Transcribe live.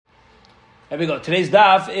There we go. Today's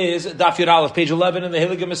daf is Daf Yud Aleph, page 11 in the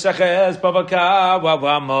Hiligim Meseches Bava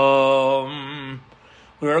Wavamo.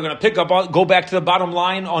 We're going to pick up, go back to the bottom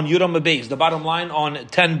line on Yudam Beis, the bottom line on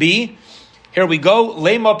 10b. Here we go.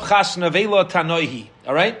 Lema Pchas Nevela Tanoihi.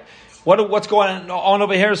 All right? What's going on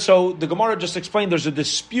over here? So the Gemara just explained there's a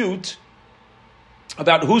dispute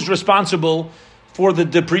about who's responsible for the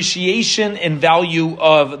depreciation and value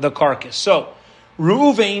of the carcass. So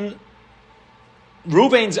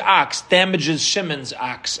Reuven's ox damages Shimon's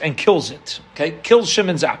ox and kills it. Okay, kills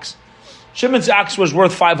Shimon's ox. Shimon's ox was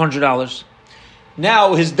worth $500.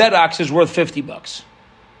 Now his dead ox is worth $50.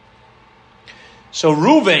 So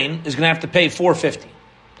Reuven is going to have to pay $450.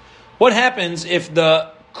 What happens if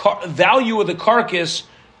the value of the carcass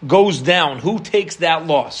goes down? Who takes that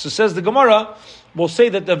loss? So says the Gemara, we'll say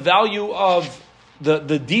that the value of the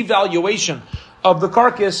devaluation of the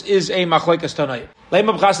carcass is a machlekes tanayim.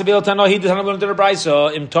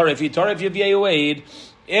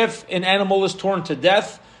 If an animal is torn to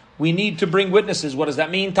death, we need to bring witnesses. What does that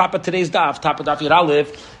mean? Top of today's daf, top of daf Yud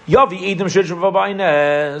Aleph.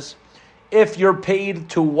 If you're paid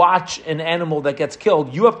to watch an animal that gets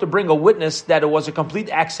killed, you have to bring a witness that it was a complete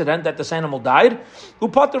accident that this animal died.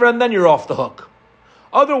 And then you're off the hook.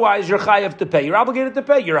 Otherwise, you're chayav to pay. You're obligated to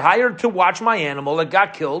pay. You're hired to watch my animal that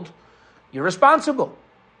got killed. You're responsible.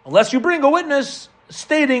 Unless you bring a witness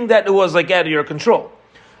stating that it was out of your control.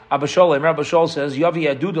 Rabbi Shol says, Yavi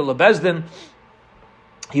Aduda lebezdin.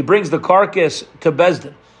 He brings the carcass to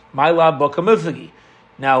Bezdin. Ma'ila b'kamifagi.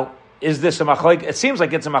 Now, is this a machlekes? It seems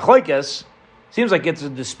like it's a machlekes. Seems like it's a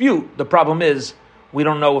dispute. The problem is, we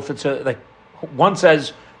don't know if it's one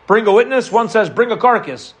says, bring a witness, one says, bring a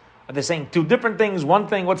carcass. Are they saying two different things? One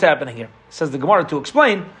thing, what's happening here? Says the Gemara to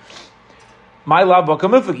explain. Ma'ila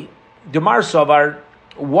b'kamifagi. Demar Savar,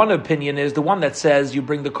 one opinion is the one that says you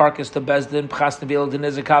bring the carcass to Bezdin,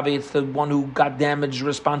 it's the one who got damaged,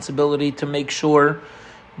 responsibility to make sure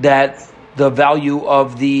that the value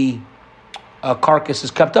of the carcass is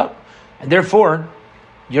kept up. And therefore,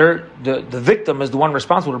 the victim is the one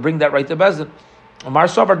responsible to bring that right to Bezdin. Amar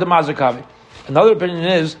Savar de Mazakavi. Another opinion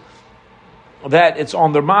is that it's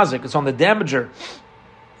on the mazik, it's on the damager.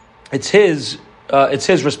 It's his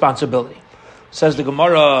responsibility. Says the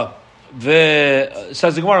Gemara,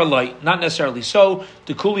 not necessarily so.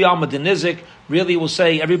 The Kuli Alma Denizik really will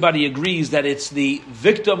say everybody agrees that it's the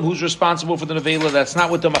victim who's responsible for the nevela. That's not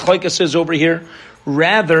what the machlekes is over here.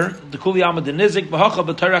 Rather, the Kuli Alma Denizik b'hacha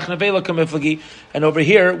b'tayrach nevela kamiflagi, and over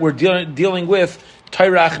here we're dealing with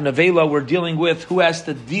tayrach nevela. We're dealing with who has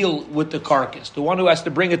to deal with the carcass. The one who has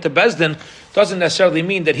to bring it to Bezdin doesn't necessarily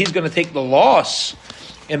mean that he's going to take the loss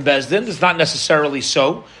in Bezdin. It's not necessarily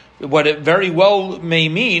so. What it very well may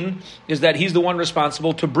mean is that he's the one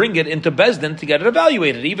responsible to bring it into Bezdin to get it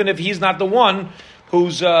evaluated, even if he's not the one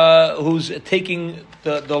who's taking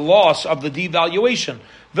the loss of the devaluation.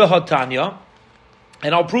 V'hatanya,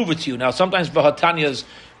 and I'll prove it to you. Now, sometimes v'hatanya is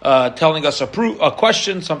telling us a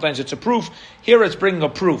question, sometimes it's a proof. Here it's bringing a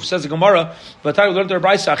proof. Says the Gemara,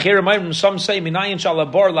 some say,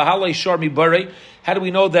 how do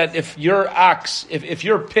we know that if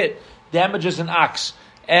your pit damages an ox,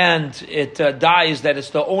 and it dies, that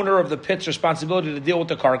it's the owner of the pit's responsibility to deal with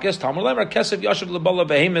the carcass?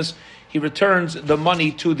 He returns the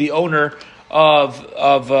money to the owner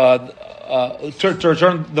to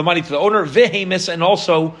return the money to the owner, vehemis, and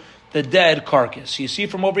also the dead carcass. You see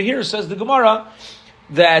from over here, says the Gemara,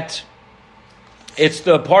 that it's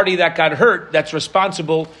the party that got hurt that's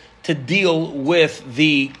responsible to deal with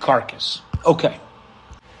the carcass. Okay.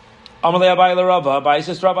 Amalei Abai LaRava. Abai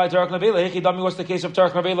says, Rabbi Tarak Navela. Hechidami, what's the case of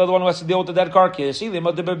Tarak Navela, the one who has to deal with the dead carcass? If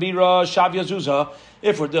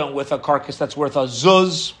we're dealing with a carcass that's worth a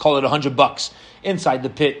zuz, call it $100 inside the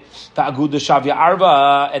pit. Ta'agud Shavya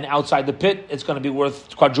Arva, and outside the pit, it's going to be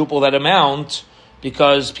worth quadruple that amount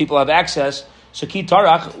because people have access. So Ki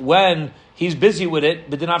Tarach, when he's busy with it,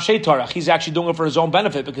 B'dinav Shei Tarach, he's actually doing it for his own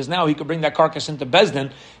benefit because now he could bring that carcass into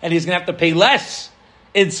Bezdin and he's going to have to pay less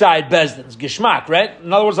inside Bezdin's Gishmak, right?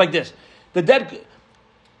 In other words, like this.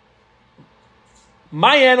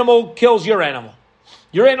 My animal kills your animal.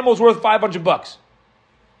 Your animal's worth $500.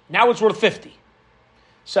 Now it's worth $50.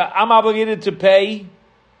 So I'm obligated to pay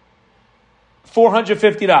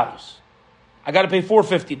 $450. I got to pay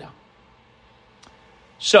 $450 now.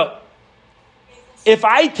 So if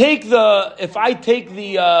I take the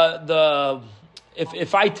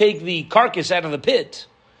carcass out of the pit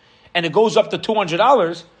and it goes up to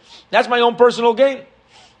 $200, that's my own personal gain.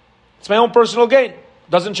 It's my own personal gain.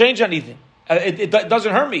 Doesn't change anything. It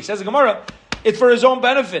doesn't hurt me. Says the Gemara, it's for his own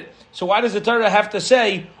benefit. So why does the Torah have to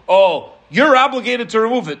say, oh, you're obligated to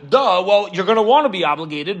remove it? Duh, well, you're going to want to be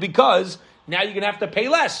obligated because now you're going to have to pay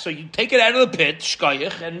less. So you take it out of the pit,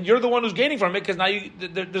 shkayich, and you're the one who's gaining from it because now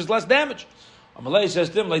there's less damage. Amalei says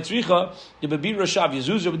to him, like tzricha, the bebira shav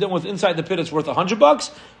yezuzah, but then with inside the pit it's worth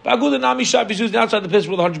 $100. Baguda nami shav yezuzah, outside the pit it's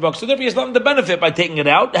worth $100. So therefore, he's nothing to benefit by taking it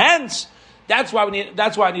out. Hence, that's why I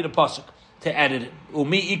need a pasuk to edit it.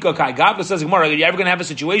 Umi ika kai gavla says Gemara, are you ever going to have a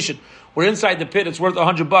situation where inside the pit it's worth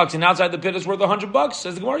 $100 and outside the pit it's worth $100?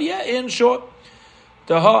 Says the Gemara, yeah, in short.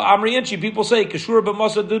 The Amriyenchi, people say, Keshura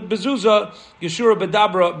b'masa bezuza, Keshura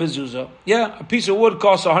b'dabra bezuza. Yeah, a piece of wood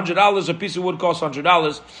costs $100, a piece of wood costs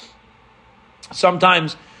 $100.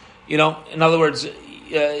 Sometimes, in other words,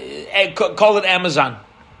 call it Amazon.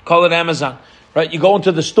 Call it Amazon. Right? You go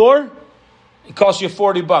into the store, it costs you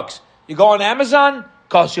 $40. You go on Amazon, it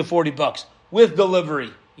costs you $40 with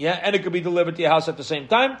delivery. Yeah, and it could be delivered to your house at the same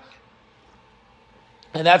time.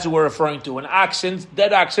 And that's what we're referring to. An ox,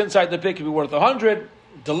 dead ox inside the pit could be worth 100.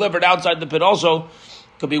 Delivered outside the pit also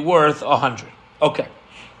could be worth 100. Okay.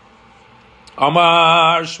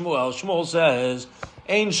 Amar Shmuel. Shmuel says,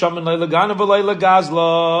 Ein shaman leila ganav leila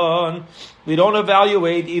gazlan. We don't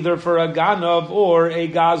evaluate either for a ganav or a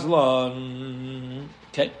gazlan.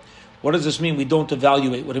 Okay. What does this mean? We don't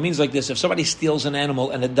evaluate. What it means like this: if somebody steals an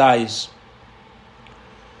animal and it dies,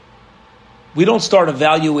 we don't start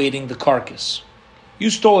evaluating the carcass. You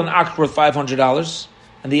stole an ox worth $500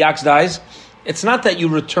 and the ox dies. It's not that you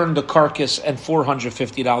return the carcass and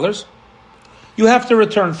 $450. You have to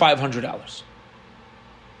return $500.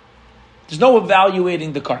 There's no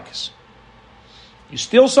evaluating the carcass. You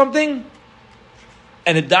steal something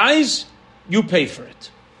and it dies, you pay for it.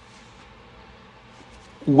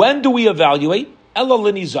 When do we evaluate? Ela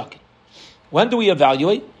lini zakin. When do we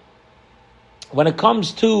evaluate? When it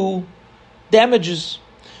comes to damages.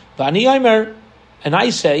 Vani Aimer. And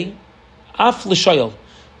I say, af l'shayel.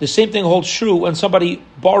 The same thing holds true when somebody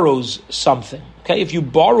borrows something. Okay, if you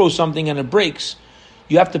borrow something and it breaks,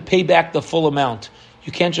 you have to pay back the full amount.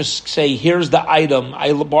 You can't just say, here's the item.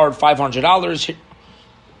 I borrowed $500.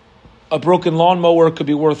 A broken lawnmower could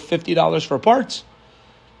be worth $50 for parts.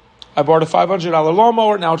 I borrowed a $500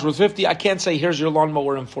 lawnmower, now it's worth $50. I can't say, here's your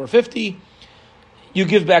lawnmower in $450. You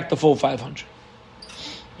give back the full $500.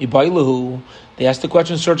 Ibailahu. They asked the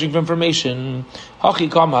question searching for information. Hachi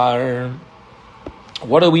kamar.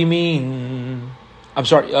 What do we mean? I'm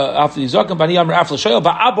sorry. After the Zakan, Bani Amr Afla Shayel,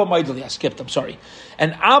 Abba Maidali. I skipped. I'm sorry.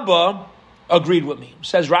 And Abba agreed with me.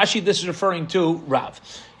 Says Rashi, this is referring to Rav.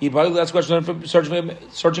 That's the question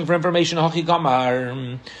searching for information. Hachi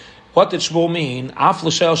kamar. What did Shmuel mean? Afla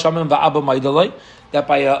Shayel Shaman Abba Maidali. That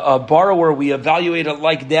by a borrower we evaluate it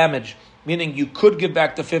like damage, meaning you could give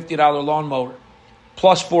back the $50 lawnmower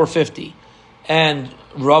plus $450. And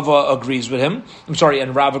Rava agrees with him. I'm sorry,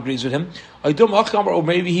 and Rav agrees with him. Or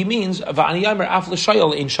maybe he means by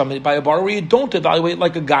a borrower you don't evaluate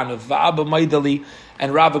like a ganav.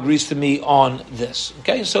 And Rav agrees to me on this.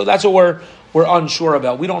 Okay, so that's what we're unsure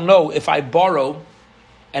about. We don't know if I borrow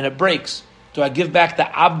and it breaks, do I give back the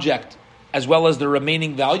object as well as the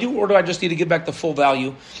remaining value, or do I just need to give back the full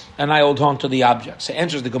value and I hold on to the object? So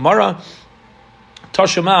answers the Gemara.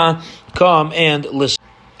 Tashma, come and listen.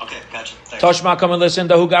 Okay, gotcha. Thanks. Tashma, come and listen.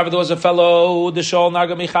 There was a fellow, the Shol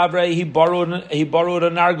Narga Michavre. He borrowed a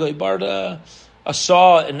narga. He borrowed a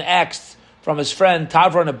saw, an axe from his friend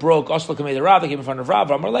Tavra, and it broke. Oslo came to Rav. They came in front of Rav.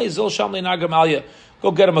 Amarlei Zil Shamli Narga Malia.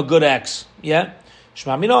 Go get him a good axe. Yeah.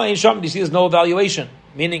 Shma Mino ain't Sham. You see, there's no evaluation.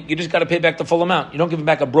 Meaning, you just got to pay back the full amount. You don't give him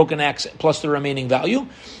back a broken axe plus the remaining value.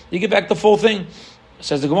 You give back the full thing.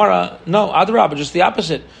 Says the Gemara. No, Adrab, just the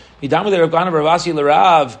opposite.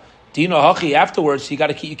 Do you know Hachi afterwards? You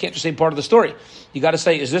can't just say part of the story. You got to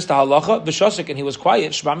say, is this the halacha? B'shosik, and he was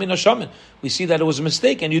quiet. Shmamina shaman. We see that it was a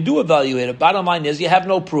mistake, and you do evaluate it. Bottom line is, you have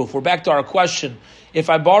no proof. We're back to our question.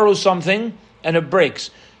 If I borrow something and it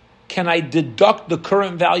breaks, can I deduct the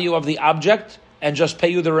current value of the object and just pay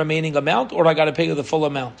you the remaining amount, or do I got to pay you the full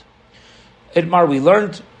amount? Itmar, we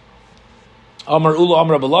learned. Amar Ula,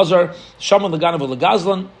 Amar Abelazar, Shaman Laganav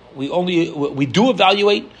Lagazlan. We do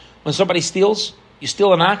evaluate when somebody steals. You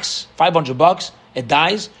steal an ox, $500, it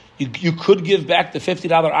dies. You could give back the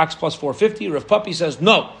 $50 ox plus $450. Rav Papi says,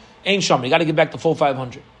 no, ain't shaman. You got to give back the full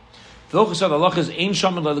 $500.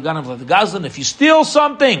 If you steal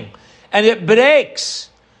something and it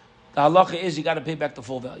breaks, the halacha is you got to pay back the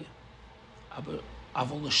full value.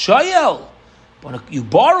 When you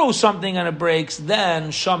borrow something and it breaks,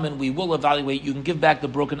 then shaman, we will evaluate. You can give back the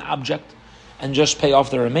broken object and just pay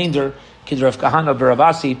off the remainder. Kid Rav Kahana Rav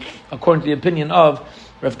Asi, according to the opinion of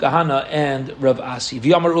Rav Kahana and Rav Asi.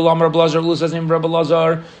 V'yamar ulamar Blazar, Ula says name Rav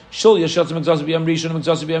Blazar, Shul Yashatz Mekzasu B'yam Rishon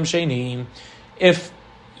Mekzasu B'yam Sheni. If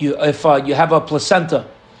you have a placenta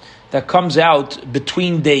that comes out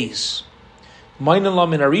between days,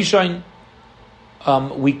 Mainan in Arishain,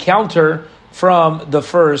 we counter from the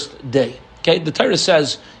first day. Okay, the Torah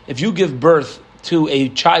says if you give birth to a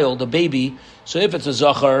child, a baby, so if it's a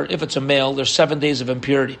zachar, if it's a male, there's 7 days of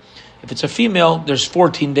impurity. If it's a female, there's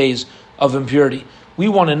 14 days of impurity. We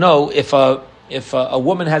want to know if a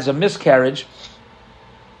woman has a miscarriage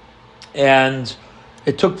and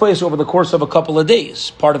it took place over the course of a couple of days.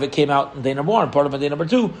 Part of it came out in day number 1, part of it day number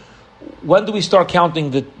 2. When do we start counting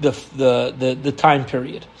the time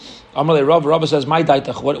period? Amalei Rav says, "My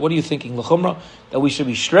daitach. What are you thinking, l'chumra? That we should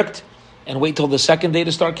be strict and wait till the second day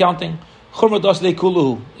to start counting? Chumra das de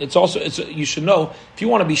kuluhu. You should know if you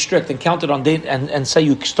want to be strict and count it on day and say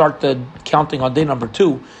you start the counting on day number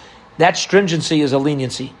 2. That stringency is a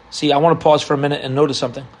leniency. See, I want to pause for a minute and notice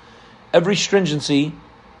something. Every stringency,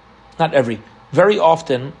 very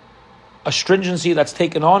often, a stringency that's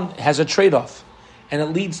taken on has a trade-off, and it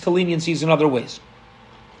leads to leniencies in other ways.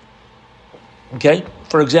 Okay?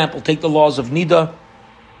 For example, take the laws of Nida,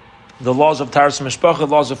 the laws of Taras Mishpacha,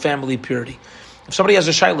 laws of family purity. If somebody has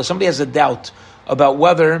a shayla, somebody has a doubt about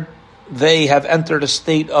whether they have entered a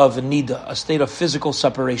state of Nida, a state of physical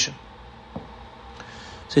separation.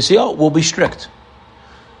 So you say, we'll be strict.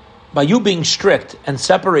 By you being strict and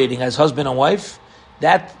separating as husband and wife,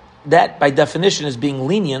 that by definition is being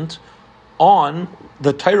lenient on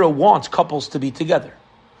the Torah wants couples to be together.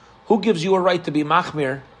 Who gives you a right to be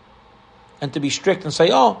machmir and to be strict and say,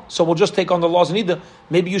 so we'll just take on the laws of Nida?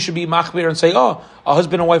 Maybe you should be machmir and say, a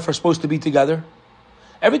husband and wife are supposed to be together.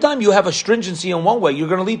 Every time you have a stringency in one way, you're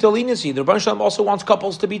going to lead to leniency. The Rebbeinu Shalom also wants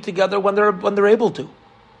couples to be together when they're able to.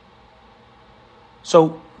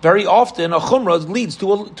 So very often a chumrah leads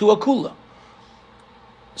to a kula.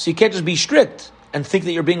 So you can't just be strict and think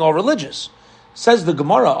that you're being all religious. Says the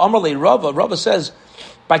Gemara, Amalei Rava says,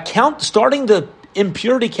 by starting the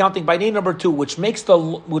impurity counting by day number 2, which makes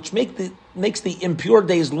the impure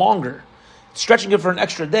days longer, stretching it for an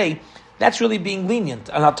extra day, that's really being lenient.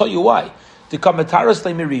 And I'll tell you why. The kamataras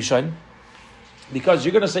leimirishain, because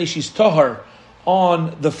you're going to say she's tahar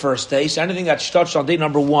on the first day, so anything that's touched on day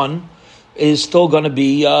number 1 is still going to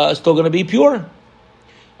be pure.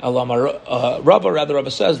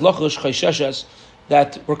 Rava says lachush chayshes,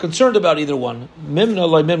 that we're concerned about either one. Mimna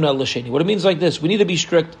loy mimna l'sheni. What it means like this: we need to be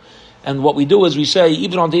strict, and what we do is we say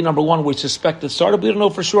even on day number 1 we suspect it started, but we don't know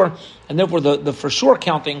for sure, and therefore the for sure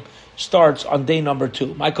counting starts on day number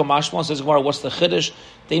 2. Michael Mashman says, what's the chiddush?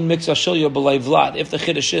 Dein miksa shilya b'lei vlad. If the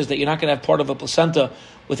chiddush is that you're not going to have part of a placenta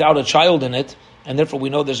without a child in it, and therefore we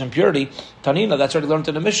know there's impurity, Tanina, that's already learned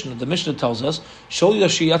in the Mishnah. The Mishnah tells us, shilya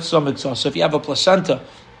shiyatza miksa. So if you have a placenta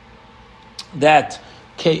that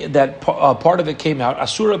part of it came out,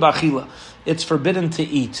 asura b'achila, it's forbidden to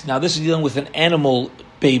eat. Now this is dealing with an animal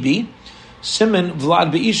baby, simin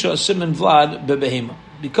vlad be'isha, simin vlad be'behema,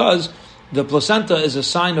 because the placenta is a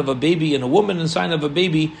sign of a baby in a woman and a sign of a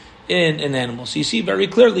baby in an animal. So you see very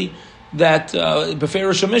clearly that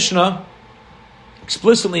Beferish Mishnah,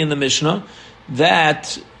 explicitly in the Mishnah,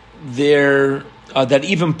 that that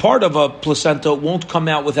even part of a placenta won't come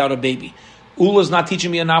out without a baby. Ula is not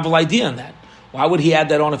teaching me a novel idea on that. Why would he add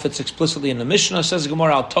that on if it's explicitly in the Mishnah? Says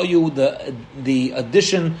Gemara, I'll tell you the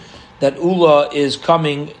addition that Ula is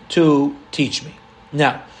coming to teach me.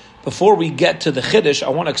 Now, before we get to the Chiddush, I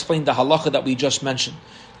want to explain the halacha that we just mentioned.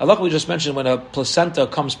 The halacha we just mentioned, when a placenta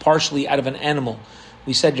comes partially out of an animal,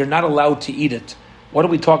 we said you're not allowed to eat it. What are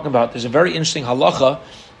we talking about? There's a very interesting halacha.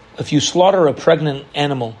 If you slaughter a pregnant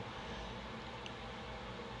animal,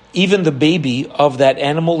 even the baby of that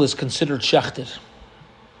animal is considered shechted.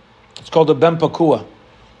 It's called a ben pakua.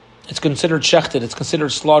 It's considered shechted. It's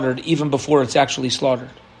considered slaughtered even before it's actually slaughtered.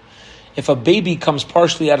 If a baby comes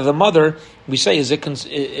partially out of the mother, we say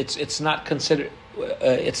it's not considered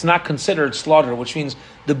slaughter, which means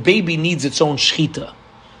the baby needs its own shechita.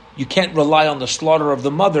 You can't rely on the slaughter of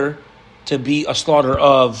the mother to be a slaughter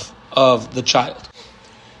of the child.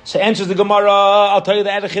 So answers the Gemara, I'll tell you the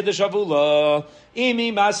Chiddush of Ula.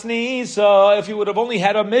 Imi masnisa. If you would have only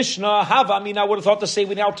had a Mishnah, Hava, I would have thought to say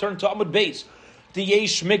we now turn to Amud Beis. The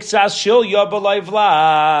Yesh Mikzas Shilya B'lai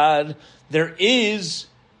Vlad. There is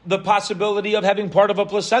the possibility of having part of a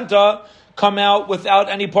placenta come out without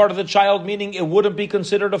any part of the child, meaning it wouldn't be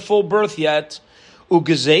considered a full birth yet.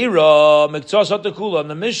 Ugezeira Mikzas Hatakula. And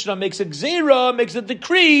the Mishnah makes a gzeira, makes a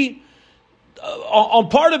decree on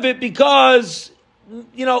part of it, because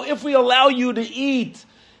if we allow you to eat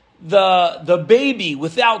the baby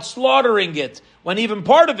without slaughtering it, when even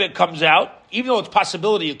part of it comes out, even though it's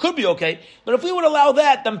possibility it could be okay, but if we would allow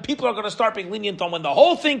that, then people are going to start being lenient on when the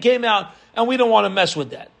whole thing came out, and we don't want to mess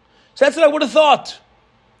with that. So that's what I would have thought.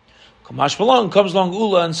 Kamash Malong comes along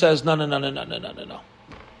Ula and says, no.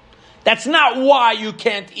 That's not why you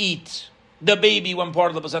can't eat the baby when part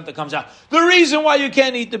of the placenta comes out. The reason why you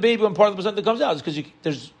can't eat the baby when part of the placenta comes out is because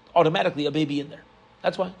there's automatically a baby in there.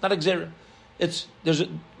 That's why, not exera.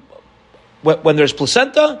 When there's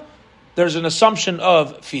placenta, there's an assumption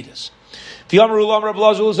of fetus. The Amar Ulam Rabbi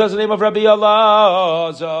Elazar says the name of Rabbi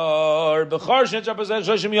Elazar. Bechar shenetza b'zeh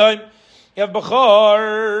shoshim yom. You have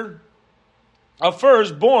Bechar, a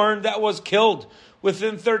firstborn that was killed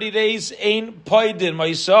within 30 days. Ein paidin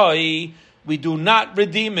ma'isai. We do not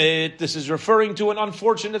redeem it. This is referring to an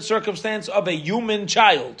unfortunate circumstance of a human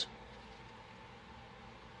child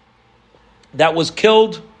that was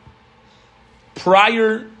killed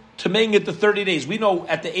prior to making it to 30 days. We know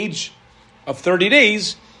at the age of 30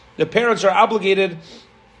 days, the parents are obligated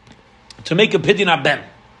to make a pidyon haben.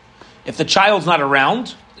 If the child's not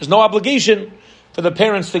around, there's no obligation for the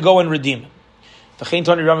parents to go and redeem him. You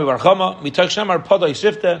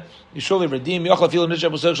surely redeem.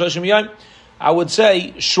 I would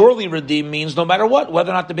say surely redeem means no matter what,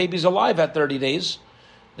 whether or not the baby's alive at 30 days,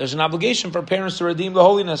 there's an obligation for parents to redeem the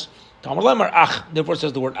holiness. Therefore it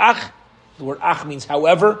says the word ach. The word ach means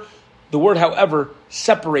however. The word however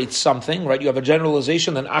separates something, right? You have a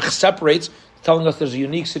generalization, then ach separates, telling us there's a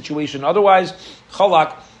unique situation. Otherwise,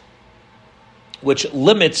 chalak, which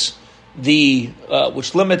limits the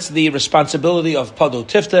responsibility of pado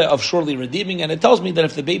tifta, of surely redeeming, and it tells me that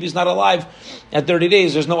if the baby's not alive at 30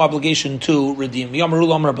 days, there's no obligation to redeem.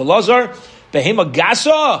 Yamarul Amar Belazar, behema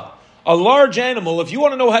gasa, a large animal. If you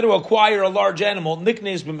want to know how to acquire a large animal,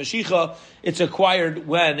 nicknames b'mashicha, it's acquired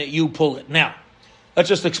when you pull it. Now, let's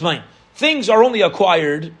just explain. Things are only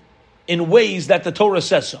acquired in ways that the Torah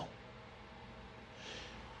says so.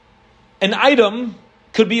 An item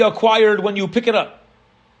could be acquired when you pick it up.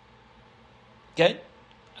 Okay?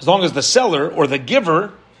 As long as the seller or the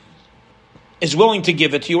giver is willing to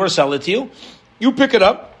give it to you or sell it to you, you pick it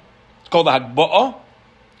up. It's called a hagba'ah.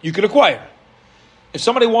 You could acquire it. If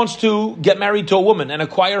somebody wants to get married to a woman and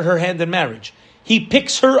acquire her hand in marriage, he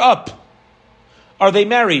picks her up. Are they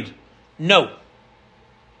married? No.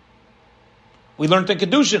 We learned in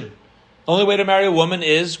Kedushin. The only way to marry a woman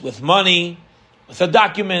is with money, with a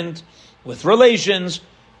document, with relations.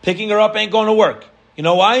 Picking her up ain't going to work. You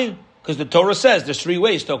know why? Because the Torah says there's 3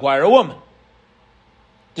 ways to acquire a woman.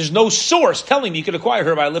 There's no source telling me you could acquire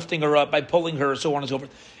her by lifting her up, by pulling her, so on and so forth.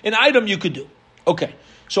 An item you could do. Okay.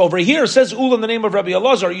 So over here it says Ul in the name of Rabbi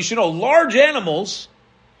Elazar. You should know large animals,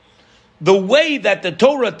 the way that the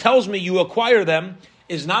Torah tells me you acquire them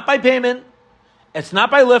is not by payment. It's not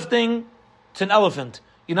by lifting. It's an elephant.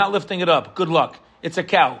 You're not lifting it up. Good luck. It's a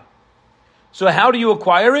cow. So how do you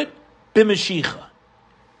acquire it? B'mashicha.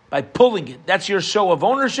 By pulling it. That's your show of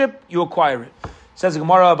ownership. You acquire it. Says the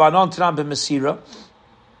Gemara Abanon Tanam b'Masira.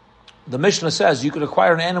 The Mishnah says you could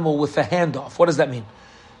acquire an animal with a handoff. What does that mean?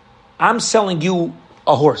 I'm selling you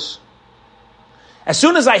a horse. As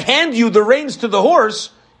soon as I hand you the reins to the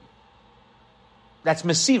horse, that's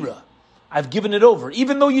Masira. I've given it over,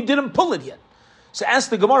 even though you didn't pull it yet. So ask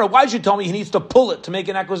the Gemara, why did you tell me he needs to pull it to make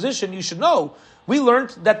an acquisition? You should know. We learned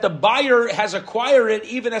that the buyer has acquired it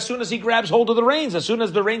even as soon as he grabs hold of the reins, as soon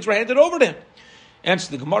as the reins were handed over to him.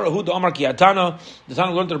 Answer the Gemara, Hu da Amar ki Atana. The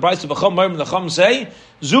Tana learned the Brayso v'cham ma'im the Chum say,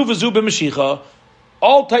 Zu v'zu b'mashicha.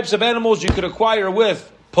 All types of animals you could acquire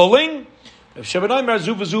with pulling.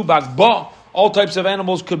 All types of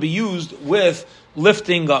animals could be used with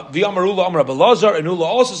lifting up. V'yamarula Amar Belazar, and Ula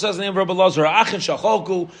also says the name of Belazar, Achin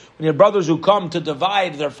shacholku, when you have brothers who come to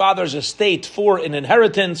divide their father's estate for an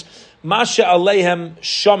inheritance, Masha aleihem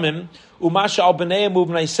shamim, umasha al b'neihem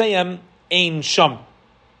uv'naisehem ein sham.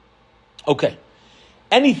 Okay.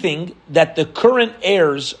 Anything that the current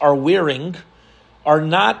heirs are wearing are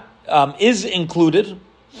not, is included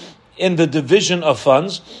in the division of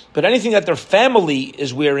funds, but anything that their family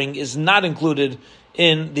is wearing is not included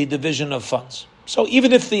in the division of funds. So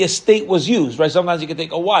even if the estate was used, right? Sometimes it can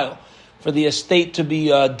take a while for the estate to be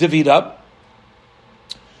divvied up.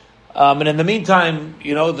 And in the meantime,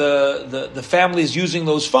 you know, the family is using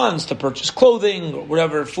those funds to purchase clothing or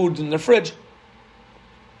whatever, food in their fridge.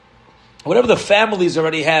 Whatever the families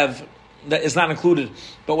already have that is not included,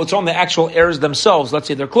 but what's on the actual heirs themselves, let's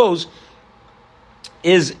say their clothes,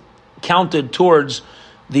 is counted towards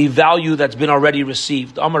the value that's been already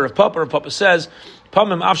received. Amar of Papa says,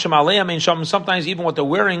 sometimes even what they're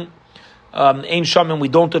wearing, ein shamim, we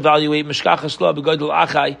don't evaluate mishkachas la b'gadol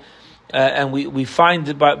achai, and we find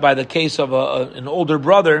it by the case of an older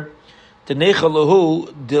brother,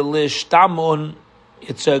 denechalahu delishtamun,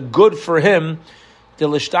 it's good for him,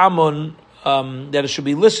 delishtamun, that it should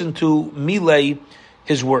be listened to, milei,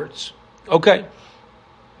 his words. Okay.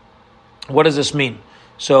 What does this mean?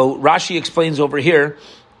 So Rashi explains over here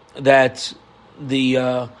that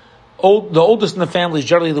the oldest in the family is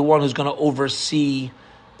generally the one who's going to oversee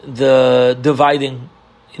the dividing,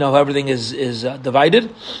 how everything is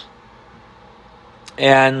divided.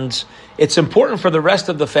 And it's important for the rest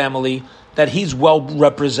of the family that he's well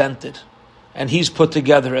represented and he's put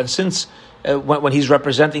together. And since when he's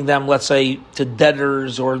representing them, let's say to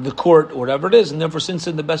debtors or the court or whatever it is, and therefore since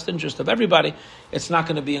in the best interest of everybody, it's not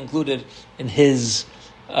going to be included in his,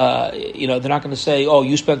 they're not going to say, oh,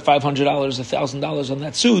 you spent $500, $1,000 on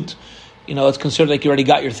that suit. It's considered like you already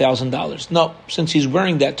got your $1,000. No, since he's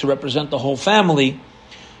wearing that to represent the whole family,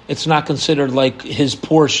 it's not considered like his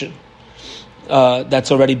portion.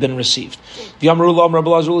 That's already been received. The Amrullah Rabbi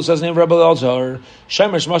Lazar says, name Rabbi Lazar,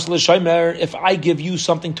 if I give you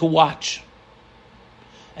something to watch,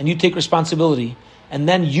 and you take responsibility, and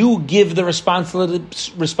then you give the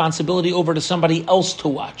responsibility over to somebody else to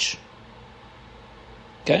watch,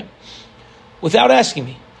 okay, without asking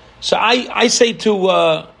me. So I say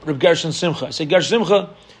to Reb Gershon Simcha, I say, Gershon Simcha,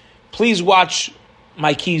 please watch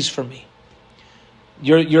my keys for me.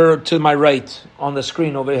 You're to my right on the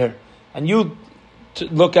screen over here. And you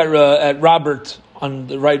look at Robert on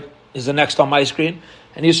the right is the next on my screen,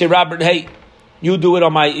 and you say, Robert, hey, you do it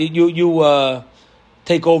on my you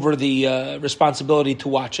take over the responsibility to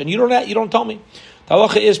watch, and you don't tell me. The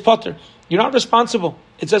halacha is pater. You're not responsible.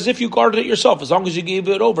 It's as if you guarded it yourself, as long as you gave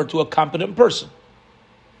it over to a competent person.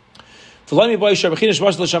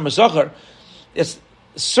 It's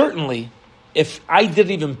certainly if I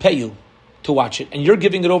didn't even pay you to watch it, and you're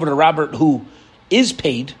giving it over to Robert, who is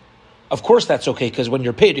paid. Of course that's okay, because when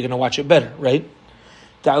you're paid, you're going to watch it better, right?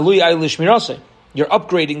 You're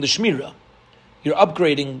upgrading the shmirah. You're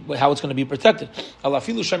upgrading how it's going to be protected.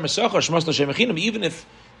 Even if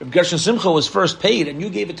Gershon Simcha was first paid and you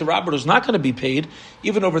gave it to Robert who's not going to be paid,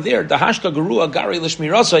 even over there, that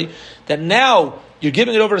now you're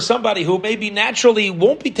giving it over to somebody who maybe naturally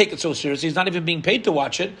won't be taken so seriously, he's not even being paid to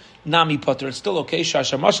watch it, nami pater, it's still okay,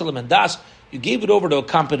 you gave it over to a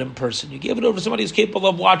competent person. You gave it over to somebody who's capable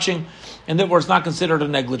of watching, and therefore it's not considered a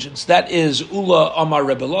negligence. That is Ula Amar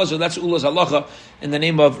Rebbe Elazar. That's Ula's halacha in the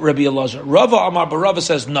name of Rebbe Elazar. Rava Amar Barava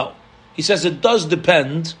says no. He says it does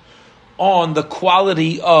depend on the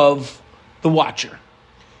quality of the watcher.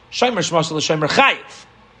 Shaimer Shmasal Shaimer Chayiv.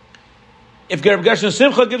 If Gerb Gershon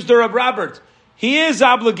Simcha gives to Reb Robert, he is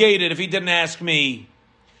obligated if he didn't ask me.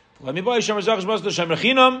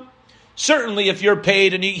 Certainly, if you're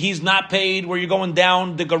paid and he's not paid, where you're going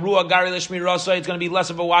down the garua gari l'shmirasa, it's going to be less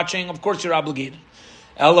of a watching. Of course, you're obligated.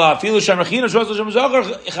 Even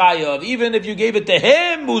if you gave it to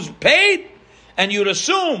him who's paid, and you'd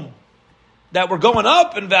assume that we're going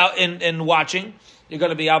up in watching, you're going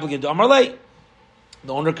to be obligated. The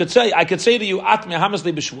owner could say, I could say to you,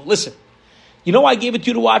 listen, I gave it to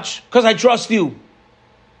you to watch because I trust you.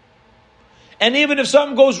 And even if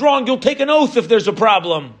something goes wrong, you'll take an oath if there's a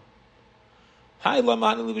problem. I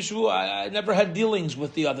never had dealings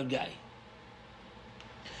with the other guy.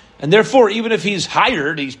 And therefore, even if he's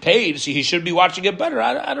hired, he's paid, so he should be watching it better.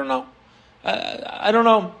 I don't know. I don't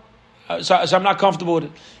know. So I'm not comfortable with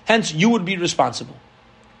it. Hence, you would be responsible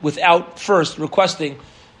without first requesting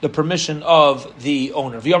the permission of the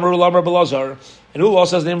owner. And who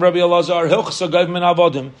also says the name Rabbi Elazar?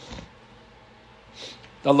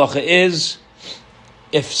 The halacha is,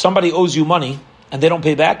 if somebody owes you money and they don't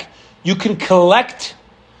pay back, you can collect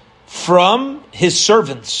from his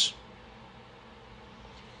servants.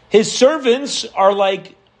 His servants are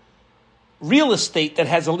like real estate that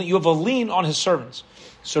has you have a lien on his servants.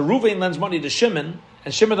 So Reuven lends money to Shimon,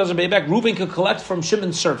 and Shimon doesn't pay back. Reuven can collect from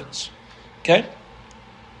Shimon's servants. Okay?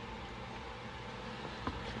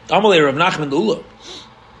 Amalei Rav Nachman Ula.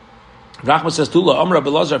 Rav Nachman says to Ula, Amar Rabbi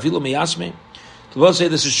Elazar afilu miyasmi. To both say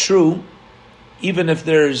this is true, even if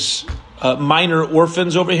there's minor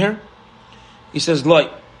orphans over here. He says, "Loy,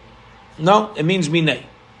 no, it means minei."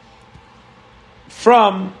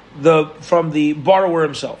 From the borrower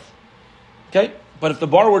himself, okay. But if the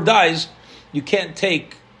borrower dies, you can't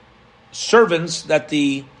take servants that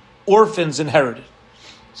the orphans inherited.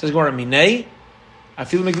 It says, "Gemara minei." I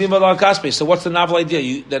feel kaspe. So what's the novel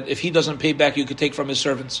idea? That if he doesn't pay back, you could take from his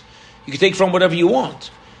servants. You could take from whatever you want,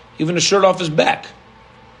 even a shirt off his back.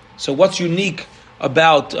 So what's unique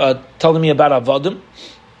about telling me about avodim?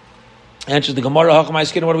 Answers the Gemara,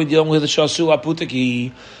 what are we dealing with? The Shasu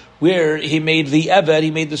Aputiki, where he made the Eved,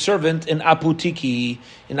 he made the servant in Aputiki.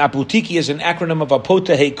 In Aputiki is an acronym of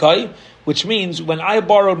Apota Heikai, which means when I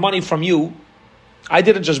borrowed money from you, I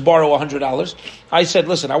didn't just borrow $100. I said,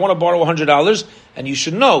 listen, I want to borrow $100, and you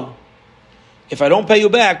should know, if I don't pay you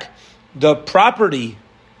back, the property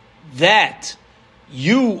that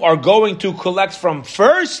you are going to collect from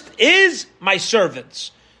first is my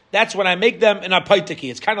servants. That's when I make them an apaitiki.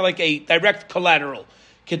 It's kind of like a direct collateral.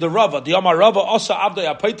 If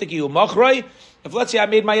let's say I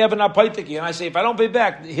made my Evan apaitiki and I say, if I don't pay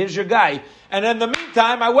back, here's your guy. And in the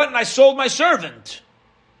meantime, I went and I sold my servant.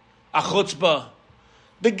 A chutzpah.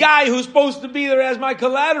 The guy who's supposed to be there as my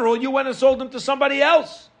collateral, you went and sold him to somebody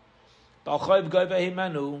else. So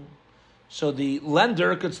the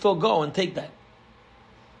lender could still go and take that.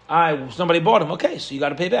 Somebody bought him. Okay, so you got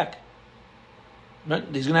to pay back. Right?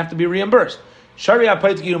 He's going to have to be reimbursed.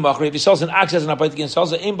 If he sells an ox as an apaitiki and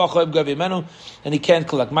sells it, and he can't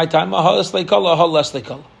collect. My time,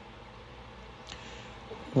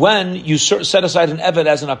 when you set aside an eved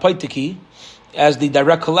as an apaitiki, as the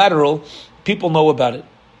direct collateral, people know about it.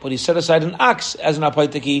 But he set aside an ox as an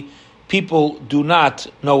apaitiki, people do not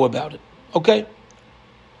know about it. Okay?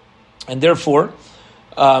 And therefore,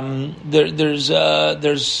 there's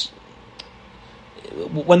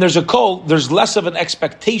when there's a kol, there's less of an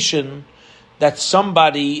expectation that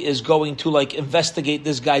somebody is going to investigate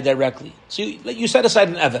this guy directly. So you set aside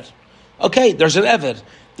an eved. Okay, there's an eved.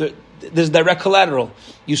 There's direct collateral.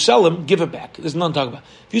 You sell him, give it back. There's nothing to talk about.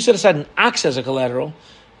 If you set aside an ox as a collateral,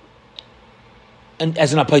 and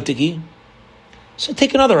as an apaitiki, so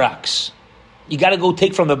take another ox. You got to go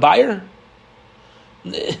take from the buyer.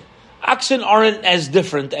 Oxen aren't as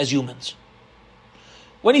different as humans.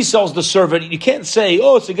 When he sells the servant, you can't say,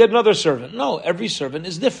 it's to get another servant. No, every servant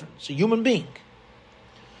is different. It's a human being.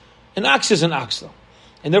 An ox is an ox, though.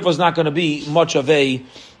 And therefore, it's not going to be much of a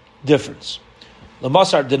difference.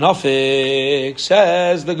 Lamasar Denafik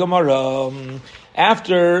says the Gemara,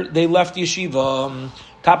 after they left yeshiva,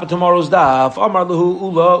 top of tomorrow's daf, Amar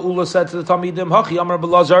Lahu Ula said to the Talmidim, Hachi Amar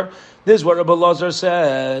Belazar, this is what Rabbi Belazar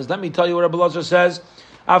says. Let me tell you what Rabbi Belazar says.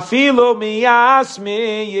 Afilo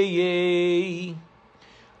miyasmi.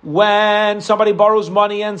 When somebody borrows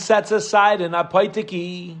money and sets aside an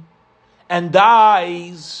apaitiki and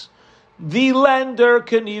dies, the lender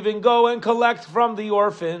can even go and collect from the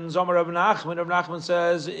orphans. Amar Rav Nachman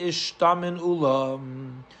says, Ishtamin Ula.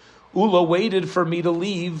 Ula waited for me to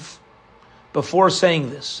leave before saying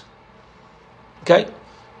this. Okay?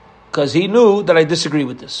 Because he knew that I disagree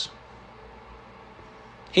with this.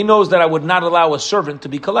 He knows that I would not allow a servant to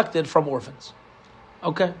be collected from orphans.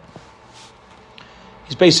 Okay?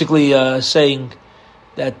 He's basically saying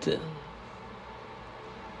that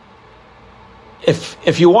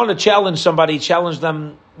if you want to challenge somebody, challenge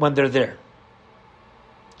them when they're there.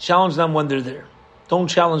 Challenge them when they're there. Don't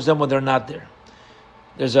challenge them when they're not there.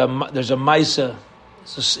 There's a Maisa,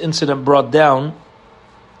 this incident brought down.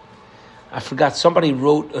 I forgot, somebody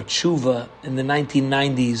wrote a tshuva in the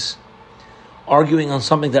 1990s arguing on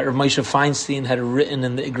something that Rav Moshe Feinstein had written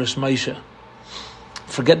in the Igros Moshe.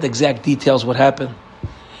 Forget the exact details what happened.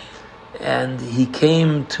 And he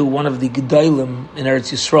came to one of the Gedalim in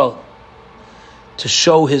Eretz Yisrael to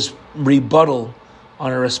show his rebuttal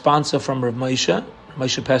on a responsa from Rav Moshe. Rav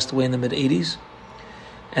Moshe passed away in the mid-80s.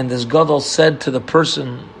 And this Gadol said to the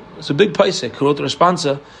person, it's a big paisik who wrote the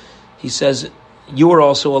responsa, he says, you were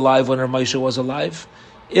also alive when Rav Moshe was alive.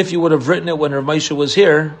 If you would have written it when Rav Moshe was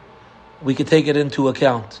here, we could take it into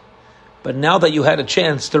account. But now that you had a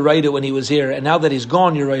chance to write it when he was here, and now that he's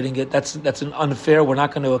gone, you're writing it, that's an unfair, we're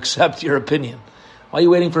not going to accept your opinion. Why are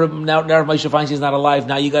you waiting for him? Now Rav Moshe finds he's not alive,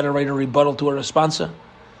 now you got to write a rebuttal to a responsa?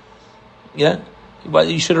 Yeah? But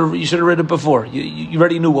you should have read it before. You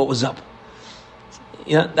already knew what was up.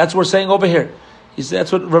 Yeah? That's what we're saying over here.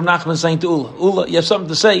 That's what Rav Nachman is saying to Ula. Ula, you have something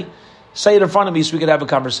to say it in front of me so we could have a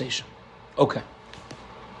conversation. Okay.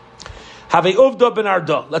 Have a uvda ben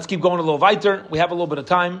arda. Let's keep going a little weiter. We have a little bit of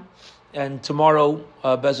time. And tomorrow,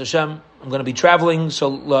 Bez Hashem, I'm going to be traveling, so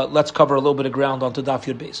let's cover a little bit of ground onto Daf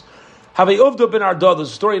Yud Beis. Have a uvda ben arda.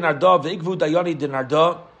 There's a story in Arda, the Igvu Dayani din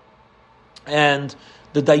Arda, and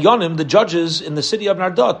the Dayanim, the judges in the city of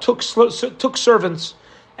Narda, took servants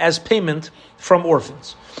as payment from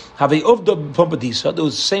orphans. Have a uvda Pumpadisa. There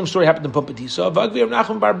was the same story happened in Pumpadisa. Vagvi Rav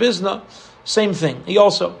Nachman bar Bizna, same thing. He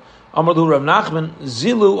also Amadu Rav Nachman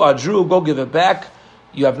Zilu Adru, go give it back.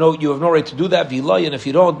 You have no right to do that. V'ilay, and if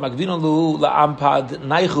you don't, Magvinolu la'ampad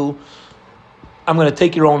naichu. I'm going to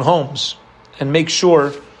take your own homes and make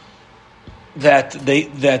sure that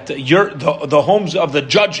the homes of the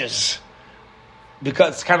judges,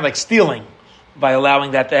 because it's kind of like stealing by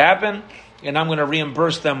allowing that to happen, and I'm going to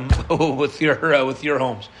reimburse them with your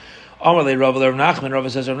homes. Amalei Rav Nachman.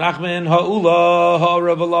 Rav says Rav Nachman ha'ula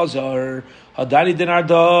ha'Rav Elazar ha'dani din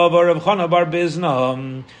Arda Rav Chana bar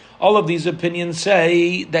Bizna. All of these opinions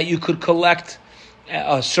say that you could collect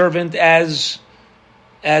a servant as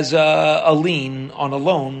a lien on a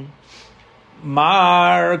loan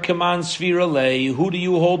Mar Kaman Svira Lei, who do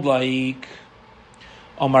you hold like?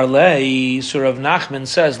 Omar Lei, so Rav Nachman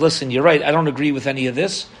says, listen, you're right, I don't agree with any of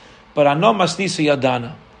this, but Ano Masnisa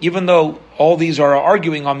Yadana. Even though all these are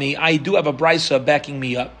arguing on me, I do have a brisa backing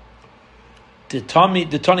me up. Ditani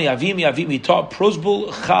Avimi taught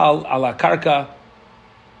prosbul chal ala karka.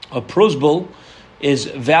 A prosbul is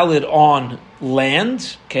valid on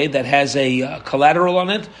land, okay, that has a collateral on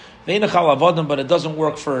it. But it doesn't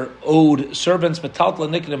work for owed servants. Metaltla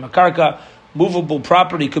nikrim akarka. Movable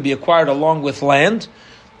property could be acquired along with land.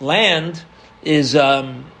 Land is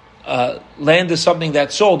something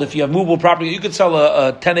that's sold. If you have movable property, you could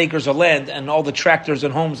sell 10 acres of land and all the tractors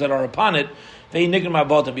and homes that are upon it. You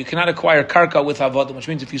cannot acquire karka with avodim, which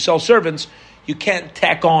means if you sell servants, you can't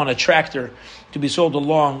tack on a tractor to be sold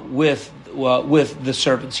along with the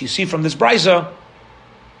servants. You see from this brisa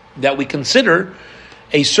that we consider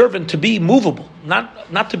a servant to be movable,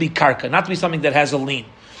 not to be karka, not to be something that has a lien,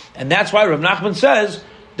 and that's why Rav Nachman says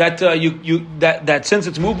that that since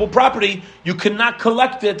it's movable property, you cannot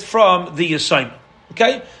collect it from the assignment.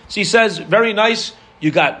 Okay, so he says very nice.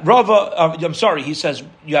 You got Rava. He says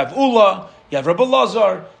you have Ula. You have Rabbi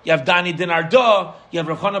Lazar, you have Dani Dinar Da, you have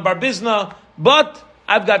Rav Chana Bar Bizna, but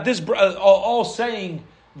I've got this all saying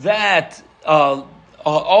that,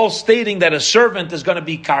 all stating that a servant is going to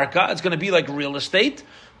be karka, it's going to be like real estate,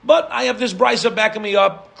 but I have this brisa backing me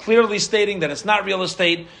up, clearly stating that it's not real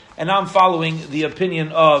estate, and I'm following the opinion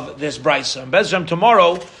of this brisa. And Bezram,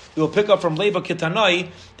 tomorrow, we will pick up from Leva Kitanai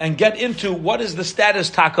and get into what is the status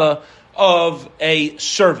taka of a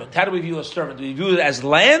servant. How do we view a servant? Do we view it as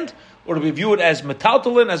land? Or do we view it as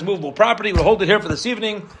metaltalin, as movable property? We'll hold it here for this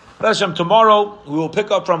evening. Hashem, tomorrow we will pick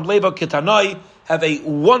up from Leva Kitanai. Have a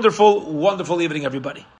wonderful, wonderful evening, everybody.